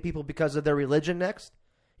start hating people because of their religion next?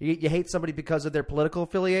 You hate somebody because of their political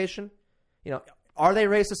affiliation? Are they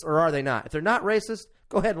racist or are they not? If they're not racist,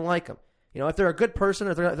 go ahead and like them. If they're a good person,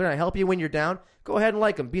 if they're going to help you when you're down, go ahead and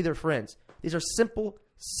like them. Be their friends. These are simple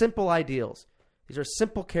ideals. These are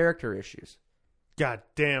simple character issues.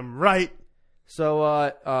 Goddamn right.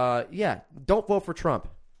 So, don't vote for Trump.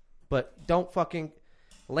 But don't fucking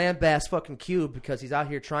lambaste fucking Cube because he's out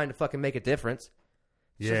here trying to fucking make a difference.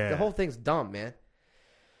 The whole thing's dumb, man.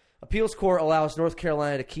 Appeals court allows North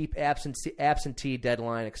Carolina to keep absentee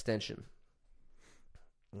deadline extension.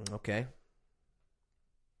 Okay.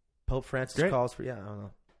 Pope Francis calls for I don't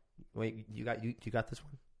know. Wait, you got this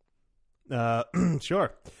one?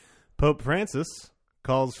 Sure. Pope Francis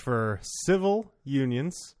calls for civil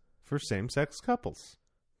unions for same-sex couples.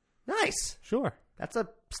 Nice. Sure. That's a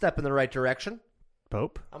step in the right direction.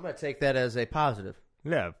 Pope. I'm going to take that as a positive.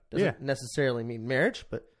 Yeah. Doesn't necessarily mean marriage,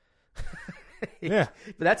 but yeah.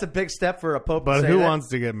 But that's a big step for a pope. But to say who that. wants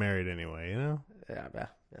to get married anyway? Yeah.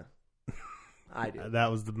 I do. That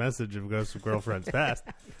was the message of Ghosts of Girlfriends Past.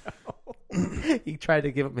 He tried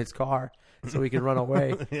to give him his car so he could run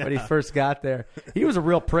away when he first got there. He was a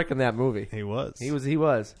real prick in that movie. He was. He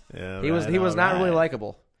was. Yeah, He was not really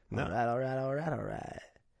likable. No. All right.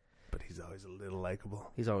 But he's always a little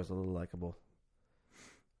likable. He's always a little likable.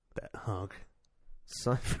 That hunk.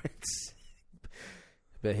 Son,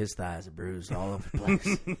 bet his thighs are bruised all over the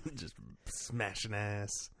place. Just smashing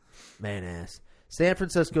ass. Man ass. San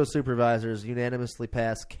Francisco supervisors unanimously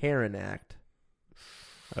passed Karen Act.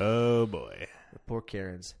 Oh, boy. Poor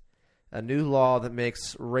Karens. A new law that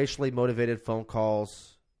makes racially motivated phone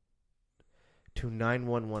calls to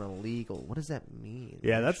 911 illegal. What does that mean?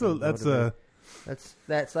 Yeah, that's kind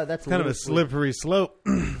kind of a slippery slope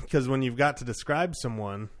because when you've got to describe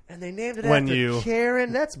someone and they named it when after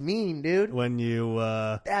Karen. That's mean, dude. when you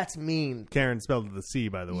That's mean. Karen spelled with a C,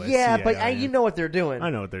 by the way. Yeah, but C-A-R-N. you know what they're doing. I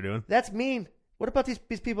know what they're doing. That's mean. What about these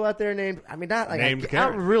people out there named? I mean, not like Named I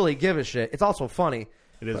Karen. don't really give a shit. It's also funny.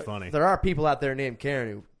 It is but funny. There are people out there named Karen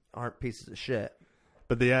who aren't pieces of shit.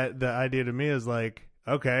 But the idea to me is like,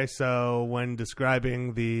 okay, so when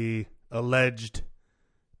describing the alleged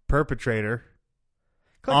perpetrator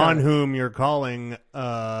on whom you're calling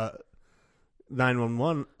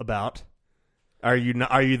 911 about, are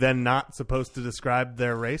you then not supposed to describe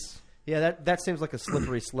their race? Yeah, that seems like a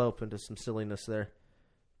slippery slope into some silliness there.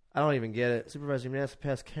 I don't even get it. Supervisor unanimously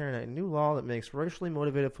passed Karen Act, a new law that makes racially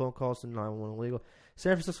motivated phone calls to 911 illegal.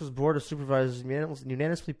 San Francisco's Board of Supervisors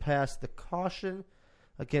unanimously passed the Caution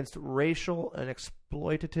Against Racial and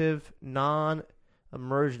Exploitative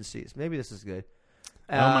Non-Emergencies. Maybe this is good.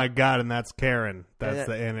 Oh my God! And that's Karen. That's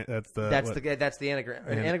the anagram.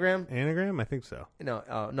 Anagram? Anagram? I think so. No,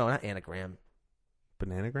 not anagram.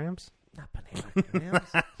 Bananagrams? Not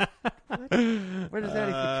bananagrams. What? Where does that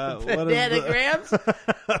even come? What is Bananagrams?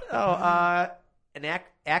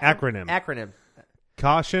 Acronym. Acronym.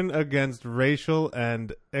 Caution Against Racial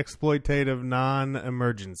and Exploitative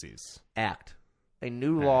Non-Emergencies. Act. A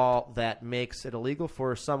new law that makes it illegal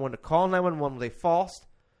for someone to call 911 with a false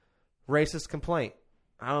racist complaint.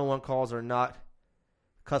 911 calls are not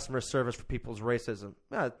customer service for people's racism.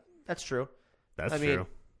 Yeah, that's true. That's I true. mean,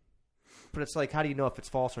 But it's like, how do you know if it's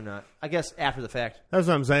false or not? I guess after the fact. That's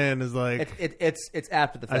what I'm saying. Is like It's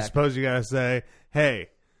after the I fact. suppose you gotta say, hey,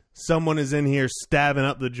 someone is in here stabbing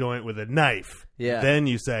up the joint with a knife. Yeah. Then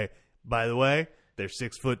you say, by the way, they're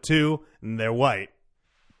 6'2" and they're white.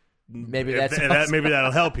 Maybe If- that's maybe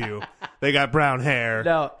that'll help you. They got brown hair.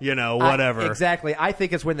 No, whatever. Exactly. I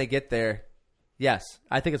think it's when they get there. Yes,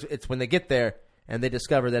 I think it's when they get there and they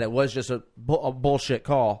discover that it was just a bullshit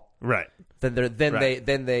call. Right. Then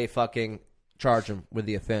they fucking charge them with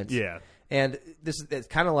the offense. Yeah. And it's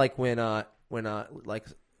kind of like when like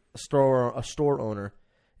a store owner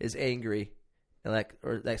is angry and like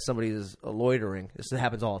somebody is loitering. This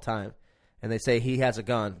happens all the time. And they say he has a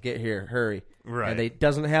gun. Get here, hurry. Right. And they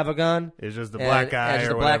doesn't have a gun. It's just the black guy And it's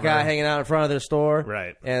or the black whatever. guy hanging out in front of their store.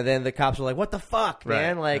 Right. And then the cops are like, "What the fuck,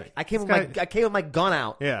 man? Right, Like, right. I came This with my gun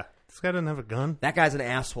out." Yeah. This guy doesn't have a gun. That guy's an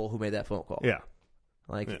asshole who made that phone call. Yeah.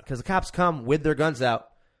 Like, Yeah. because the cops come with their guns out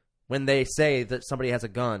when they say that somebody has a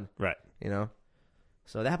gun. Right. You know.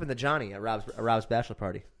 So that happened to Johnny at Rob's bachelor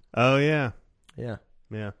party. Oh yeah. Yeah.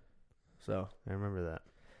 Yeah. So. I remember that.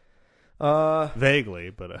 Uh.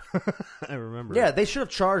 Vaguely, but I remember. Yeah, it. they should have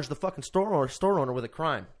charged the fucking store owner with a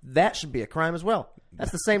crime. That should be a crime as well.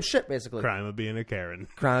 That's the same shit, basically. Crime of being a Karen.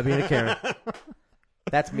 Crime of being a Karen.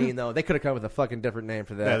 That's mean, though. They could have come with a fucking different name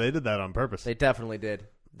for that. Yeah, they did that on purpose. They definitely did.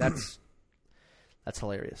 That's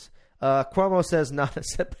hilarious. Cuomo says not a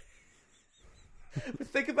sip.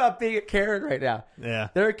 Think about being a Karen right now. Yeah.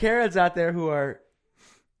 There are Karens out there who are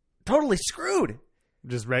totally screwed.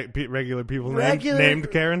 Just regular people named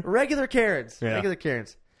Karen. Regular Karens. Yeah. Regular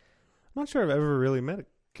Karens. I'm not sure I've ever really met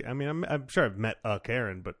I'm sure I've met a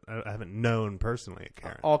Karen, but I haven't known personally a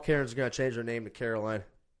Karen. All Karens are going to change their name to Caroline.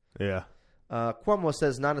 Yeah. Cuomo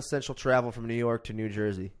says non-essential travel from New York to New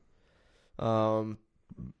Jersey. Cuomo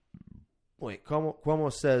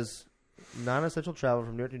says non-essential travel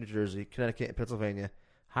from New York to New Jersey, Connecticut, and Pennsylvania.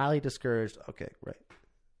 Highly discouraged. Okay, right.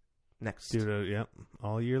 Next. Dude, yep.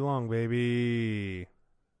 All year long, baby.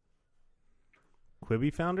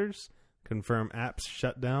 Quibi founders confirm apps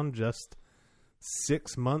shut down just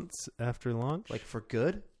 6 months after launch. Like for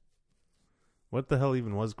good? What the hell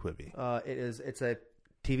even was Quibi? It's a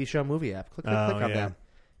TV show movie app. Click Oh, on yeah. that.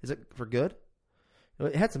 Is it for good?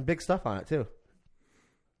 It had some big stuff on it too.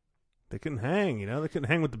 They couldn't hang, They couldn't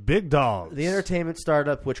hang with the big dogs. The entertainment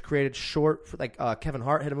startup, which created short, Kevin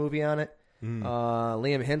Hart had a movie on it.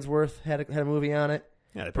 Liam Hemsworth had a movie on it.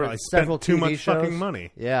 Yeah, they probably several spent too TV much shows. fucking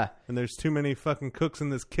money. Yeah. And there's too many fucking cooks in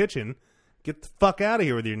this kitchen. Get the fuck out of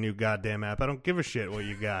here with your new goddamn app. I don't give a shit what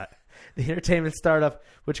you got. The entertainment startup,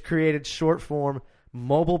 which created short-form,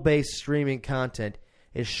 mobile-based streaming content,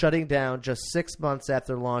 is shutting down just 6 months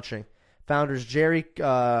after launching. Founders Jerry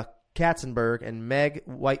Katzenberg and Meg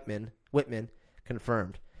Whitman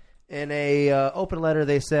confirmed. In a open letter,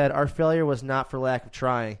 they said, "Our failure was not for lack of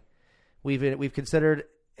trying. We've considered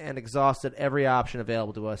and exhausted every option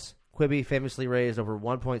available to us." Quibi famously raised over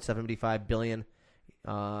 $1.75 billion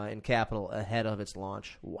in capital ahead of its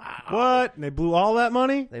launch. Wow. What? And they blew all that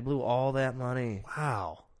money? They blew all that money.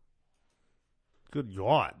 Wow. Good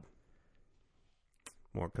God.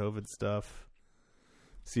 More COVID stuff.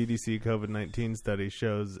 CDC COVID-19 study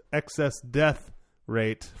shows excess death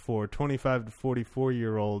rate for 25 to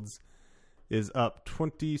 44-year-olds is up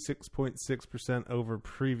 26.6% over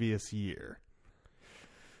previous year.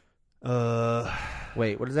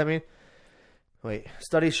 Wait, what does that mean? Wait,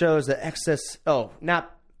 study shows that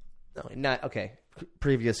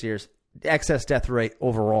previous years. Excess death rate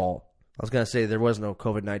overall. I was going to say there was no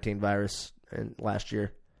COVID-19 virus last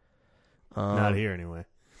year. Not here anyway.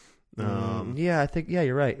 Yeah, I think,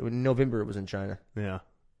 you're right. In November it was in China. Yeah.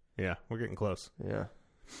 Yeah, we're getting close. Yeah.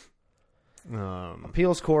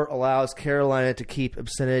 Appeals court allows Carolina to keep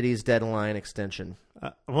obscenities deadline extension.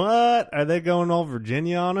 What? Are they going all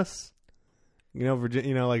Virginia on us?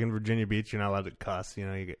 Virginia, like in Virginia Beach, you're not allowed to cuss. You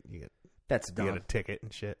get That's dumb. you get a ticket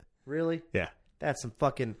and shit. Really? Yeah. That's some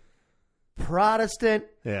fucking Protestant.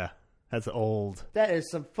 Yeah. That's old. That is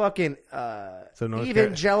some fucking North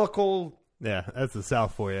evangelical. Yeah, that's the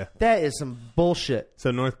South for you. That is some bullshit. So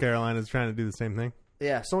North Carolina's trying to do the same thing?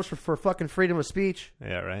 Yeah, so much for fucking freedom of speech.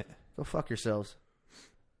 Yeah, right. Go fuck yourselves.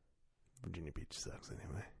 Virginia Beach sucks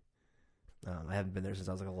anyway. I haven't been there since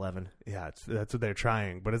I was like 11. Yeah, that's what they're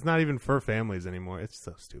trying, but it's not even for families anymore. It's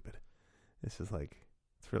so stupid. It's just like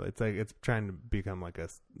it's trying to become like a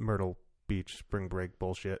Myrtle Beach spring break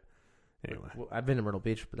bullshit. Anyway, Well, I've been to Myrtle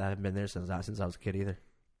Beach, but I haven't been there since I was a kid either.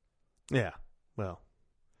 yeah. Well,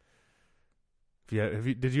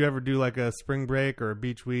 did you ever do like a spring break or a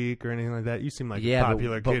beach week or anything like that? You seem like a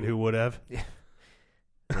popular kid who would have.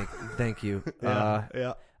 Thank you.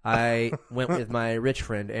 Yeah. I went with my rich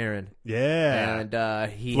friend Aaron, Yeah. and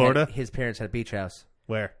Florida? his parents had a beach house,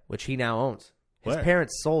 Where? which he now owns. His Where?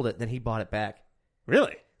 parents sold it, then he bought it back.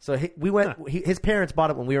 Really? So we went. His parents bought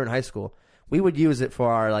it when we were in high school. We would use it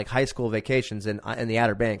for our like high school vacations in the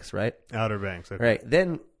Outer Banks, right? Outer Banks. Okay. Right.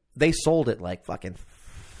 Then they sold it like fucking.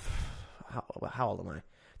 How old am I?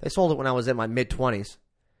 They sold it when I was in my mid-20s.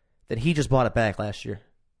 Then he just bought it back last year.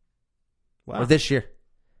 Wow. Or this year.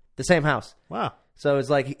 The same house. Wow. So it's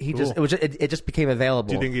like he just Cool. it just became available.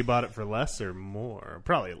 Do you think he bought it for less or more?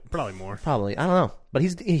 Probably more. Probably. I don't know. But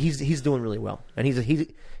he's doing really well. And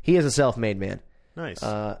he is a self-made man. Nice.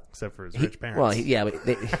 Except for his He- rich parents. Well, yeah.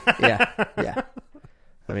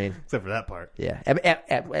 I mean, Except for that part. yeah.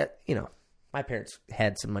 You know, my parents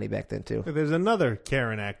had some money back then too. There's another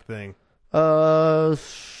Karen Act thing. San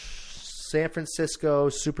Francisco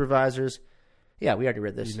supervisors. Yeah, we already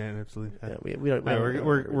read this. Unanimously. Yeah, we don't. Yeah,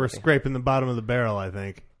 we're scraping the bottom of the barrel, I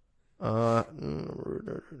think.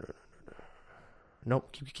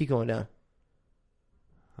 Nope. Keep going down.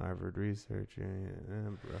 Harvard research.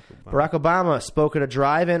 Barack Obama spoke at a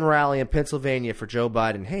drive-in rally in Pennsylvania for Joe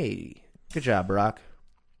Biden. Hey, good job, Barack.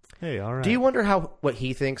 Hey, all right. Do you wonder what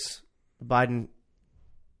he thinks Biden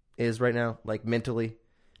is right now, like mentally?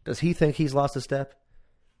 Does he think he's lost a step?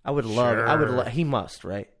 I would love. He must,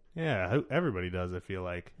 right? Yeah, everybody does. I feel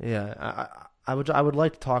like. Yeah, I would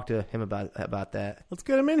like to talk to him about that. Let's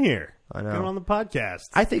get him in here. I know. Get him on the podcast.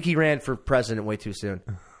 I think he ran for president way too soon.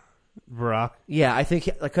 Barack. Yeah, I think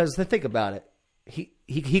because think about it,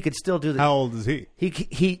 he could still do the. How old is he?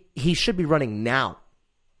 He should be running now.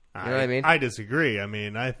 You know what I mean? I disagree. I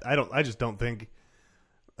mean, I just don't think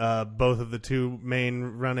both of the two main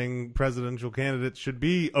running presidential candidates should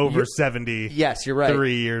be over 70. Yes, you're right.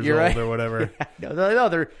 3 years You're old right. or whatever. No,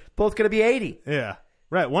 they're both going to be 80. Yeah.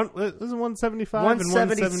 Right. Isn't 175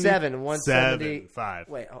 177, and 175.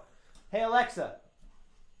 Wait. Hey, Alexa,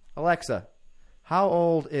 how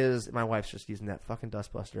old is my wife's just using that fucking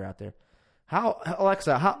dustbuster out there?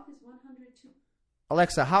 Alexa, how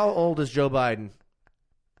old is Joe Biden?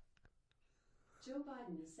 Joe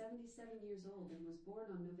Biden is 77 years old and was born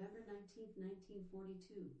on November 19th,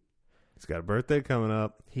 1942. He's got a birthday coming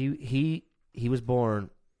up. He was born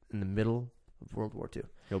in the middle of World War II.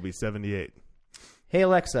 He'll be 78. Hey,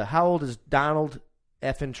 Alexa, how old is Donald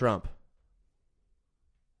effing Trump?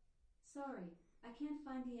 Sorry, I can't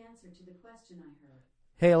find the answer to the question I heard.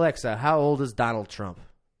 Hey, Alexa, how old is Donald Trump?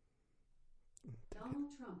 Donald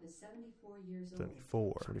Trump is 74 years old.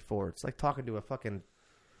 74. 34. It's like talking to a fucking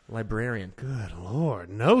librarian. Good Lord.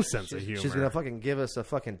 No sense of humor. She's going to fucking give us a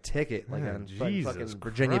fucking ticket like on Jesus fucking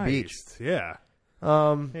Virginia Beach. Christ. Yeah.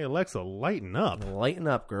 Hey, Alexa, lighten up. Lighten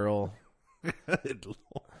up, girl. Good Lord.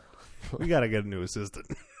 We got to get a new assistant.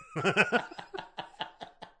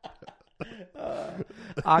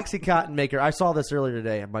 Oxycontin maker. I saw this earlier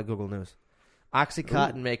today on my Google News.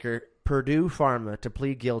 Oxycontin maker Purdue Pharma to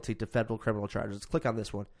plead guilty to federal criminal charges. Let's click on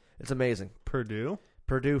this one. It's amazing. Purdue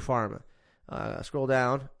Pharma. Scroll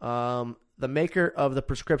down. The maker of the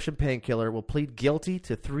prescription painkiller will plead guilty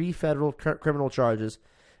to 3 federal criminal charges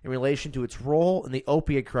in relation to its role in the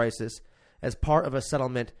opiate crisis as part of a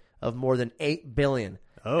settlement of more than $8 billion.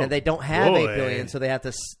 Oh, and they don't have boy. $8 billion, so they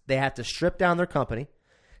have to strip down their company,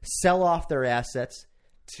 sell off their assets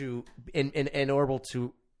in order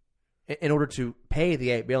to pay the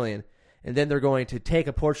 $8 billion, and then they're going to take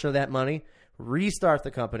a portion of that money, restart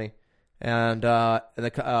the company, and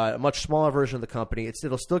a much smaller version of the company.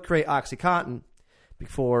 It'll still create OxyContin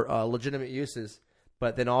for legitimate uses,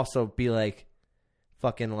 but then also be like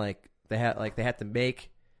fucking like they have to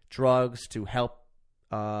make drugs to help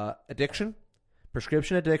addiction,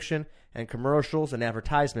 prescription addiction, and commercials and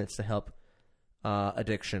advertisements to help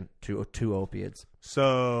addiction to opiates.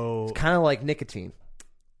 So It's kind of like nicotine.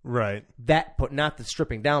 right. That, but not the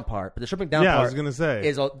stripping down part. But the stripping down Yeah, I part was gonna say.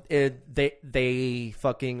 is they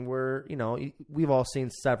fucking were, we've all seen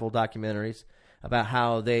several documentaries about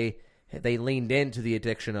how they leaned into the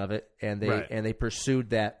addiction of it and they pursued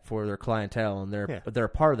that for their clientele, and they're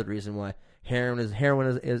part of the reason why heroin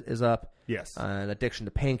is up. Yes. And addiction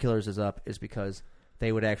to painkillers is up, is because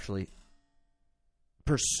they would actually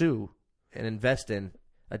pursue and invest in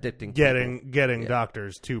addicting Getting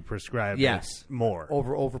doctors to prescribe more.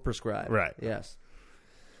 over prescribed. Right. Yes.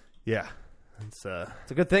 Yeah. It's a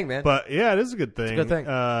good thing, man. But yeah, it is a good thing. It's a good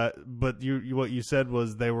thing. But you what you said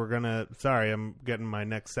was they were gonna. Sorry, I'm getting my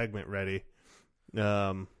next segment ready.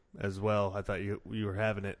 As well, I thought you were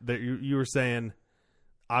having it. That you were saying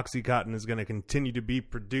OxyContin is going to continue to be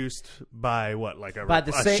produced by what, like a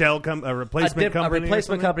replacement company, a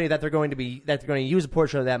replacement company that they're going to use a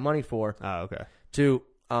portion of that money for. Oh, okay. To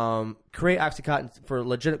create OxyContin for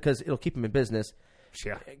legit because it'll keep them in business.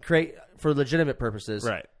 Yeah. Create for legitimate purposes,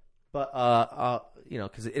 Right. But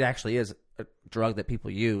because it actually is a drug that people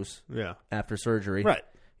use Yeah. after surgery, Right.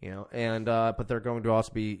 And but they're going to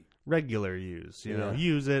also be Regular use. You know, Yeah.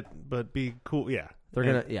 use it, but be cool. Yeah. they're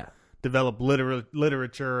And gonna develop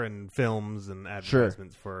literature and films and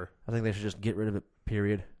advertisements for. I think they should just get rid of it.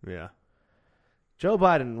 Period. Yeah. Joe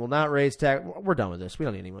Biden will not raise tax. We're done with this. We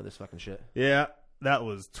don't need any more of this fucking shit. Yeah. That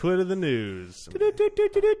was Twitter the news.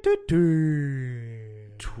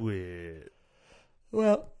 Twit.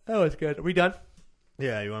 Well, that was good. Are we done?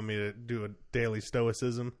 Yeah, you want me to do a daily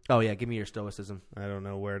stoicism? Oh yeah, give me your stoicism. I don't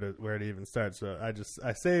know where to even start. So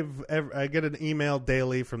I get an email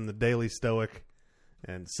daily from the Daily Stoic,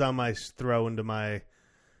 and some I throw into my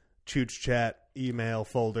Chooch Chat email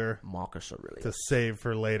folder Marcus Aurelius. to save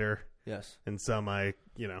for later, Yes. and some I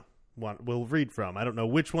will read from. I don't know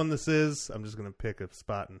which one this is. I'm just gonna pick a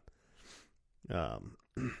spot and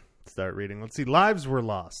start reading. Let's see. Lives were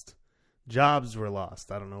lost. Jobs were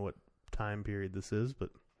lost. I don't know what time period this is, but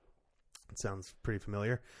it sounds pretty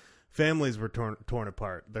familiar. Families were torn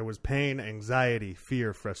apart. There was pain, anxiety,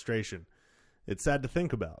 fear, frustration. It's sad to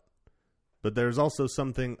think about. But there's also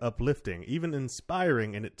something uplifting, even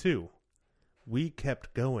inspiring in it too. We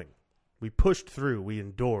kept going. We pushed through. We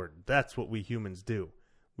endured. That's what we humans do.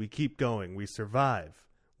 We keep going. We survive.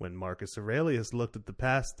 When Marcus Aurelius looked at the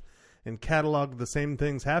past and cataloged the same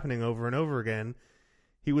things happening over and over again,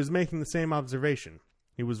 he was making the same observation.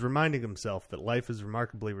 He was reminding himself that life is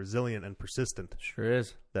remarkably resilient and persistent, Sure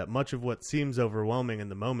is. that much of what seems overwhelming in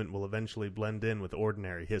the moment will eventually blend in with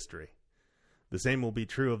ordinary history. The same will be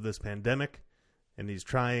true of this pandemic and these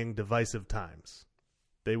trying, divisive times.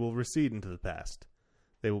 They will recede into the past.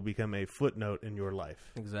 They will become a footnote in your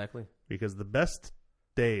life, Exactly. because the best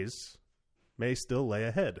days may still lay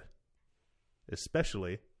ahead,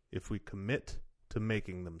 especially if we commit to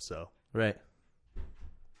making them so. Right.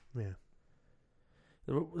 Yeah.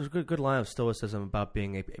 There's a good line of stoicism about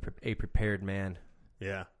being a prepared man.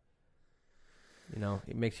 Yeah.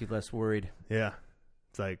 It makes you less worried. Yeah.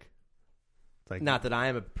 It's like Not that I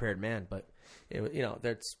am a prepared man, but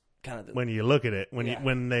that's kind of the, when you look at it, when Yeah.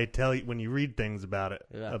 they tell you, when you read things about it,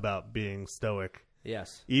 Yeah. about being stoic,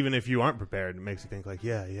 yes, even if you aren't prepared, it makes you think like,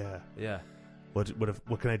 yeah. yeah,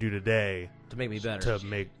 What can I do today to make me better. to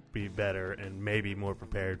make me better and maybe more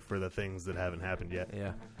prepared for the things that haven't happened yet?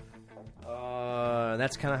 Yeah.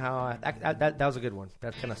 That's kind of how that was a good one.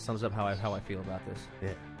 That kind of sums up how I feel about this.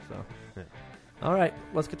 Yeah. So, Yeah. all right,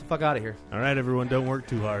 let's get the fuck out of here. All right, everyone, don't work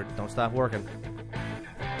too hard. Don't stop working.